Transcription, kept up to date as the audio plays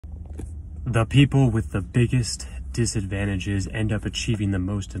The people with the biggest disadvantages end up achieving the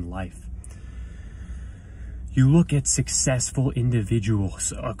most in life. You look at successful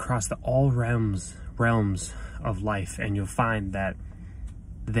individuals across all realms of life, and you'll find that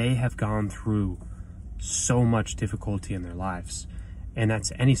they have gone through so much difficulty in their lives. And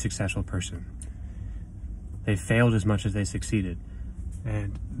that's any successful person. They failed as much as they succeeded.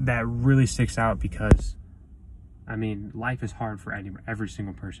 And that really sticks out because, I mean, life is hard for every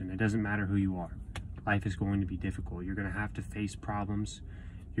single person. It doesn't matter who you are. Life is going to be difficult. You're going to have to face problems.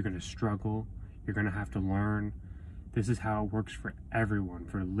 You're going to struggle. You're going to have to learn. This is how it works for everyone,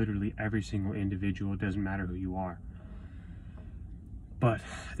 for literally every single individual. It doesn't matter who you are. But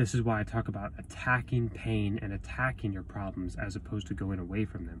this is why I talk about attacking pain and attacking your problems as opposed to going away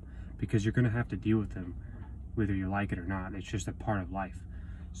from them, because you're going to have to deal with them whether you like it or not. It's just a part of life.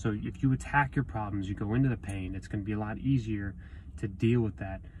 So if you attack your problems, you go into the pain, it's going to be a lot easier to deal with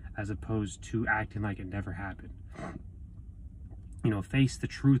that as opposed to acting like it never happened. You know, face the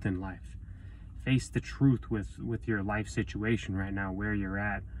truth in life. Face the truth with your life situation right now, where you're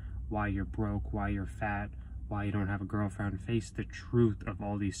at, why you're broke, why you're fat, why you don't have a girlfriend. Face the truth of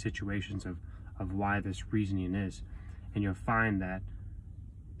all these situations of why this reasoning is. And you'll find that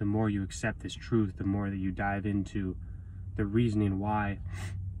the more you accept this truth, the more that you dive into the reasoning why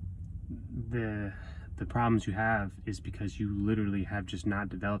the problems you have is because you literally have just not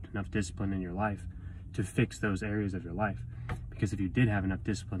developed enough discipline in your life to fix those areas of your life. Because if you did have enough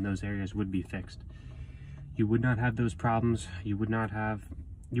discipline, those areas would be fixed. You would not have those problems. You wouldn't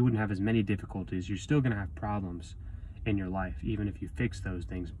have as many difficulties. You're still going to have problems in your life, even if you fix those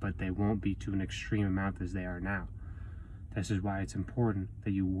things, but they won't be to an extreme amount as they are now. This is why it's important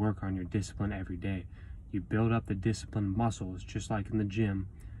that you work on your discipline every day. You build up the discipline muscles, just like in the gym.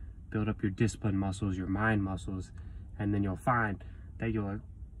 Build up your discipline muscles, your mind muscles, and then you'll find that you'll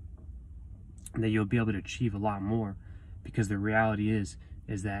be able to achieve a lot more, because the reality is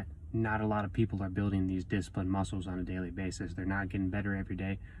that not a lot of people are building these discipline muscles on a daily basis. They're not getting better every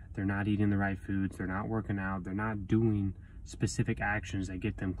day. They're not eating the right foods. They're not working out. They're not doing specific actions that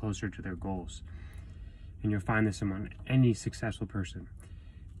get them closer to their goals. And you'll find this among any successful person.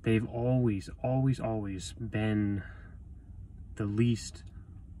 They've always been the least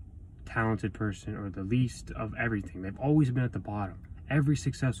talented person, or the least of everything. They've always been at the bottom. Every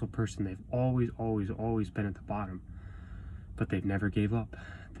successful person, they've always been at the bottom. But they've never gave up.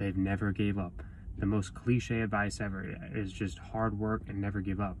 They've never gave up. The most cliche advice ever is just hard work and never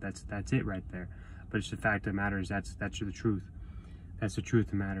give up. That's it right there. But it's the fact of the matter is that's the truth. That's the truth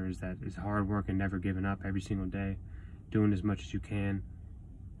of the matter, is that it's hard work and never giving up every single day, doing as much as you can,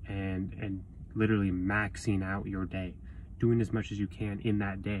 and literally maxing out your day, doing as much as you can in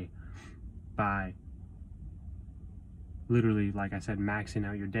that day by literally, like I said, maxing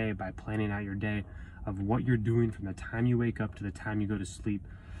out your day by planning out your day of what you're doing from the time you wake up to the time you go to sleep.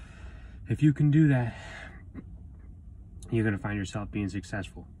 If you can do that, you're going to find yourself being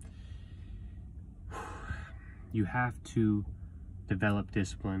successful. You have to develop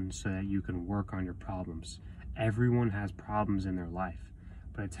discipline so that you can work on your problems. Everyone has problems in their life,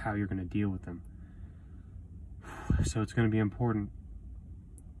 but it's how you're going to deal with them. So it's going to be important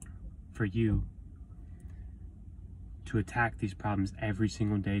for you to attack these problems every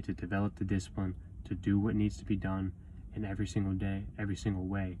single day, to develop the discipline, to do what needs to be done in every single day, every single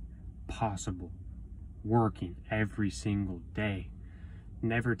way possible. Working every single day.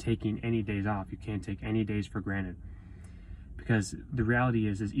 Never taking any days off. You can't take any days for granted. Because the reality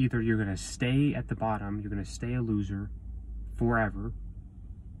is either you're going to stay at the bottom, you're going to stay a loser forever,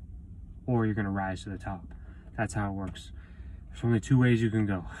 or you're going to rise to the top. That's how it works. There's only two ways you can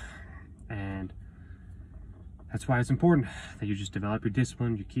go. And that's why it's important that you just develop your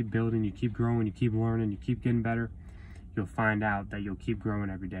discipline, you keep building, you keep growing, you keep learning, you keep getting better. You'll find out that you'll keep growing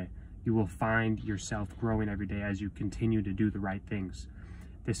every day. You will find yourself growing every day as you continue to do the right things.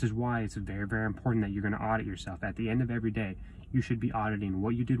 This is why it's very, very important that you're going to audit yourself. At the end of every day, you should be auditing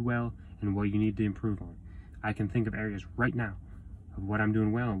what you did well and what you need to improve on. I can think of areas right now of what I'm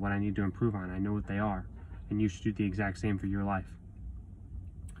doing well and what I need to improve on. I know what they are, and you should do the exact same for your life.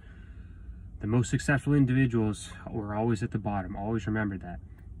 The most successful individuals were always at the bottom. Always remember that.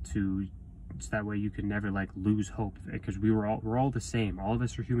 So that way you can never lose hope, because we're all the same. All of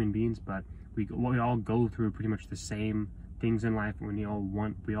us are human beings, but we all go through pretty much the same things in life, and we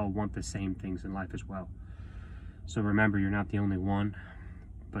all want the same things in life as well. So remember, you're not the only one,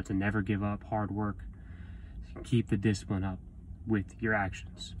 but to never give up, hard work, keep the discipline up with your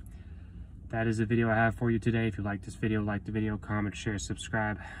actions. That is the video I have for you today. If you like this video, like the video, comment, share,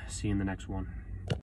 subscribe. See you in the next one.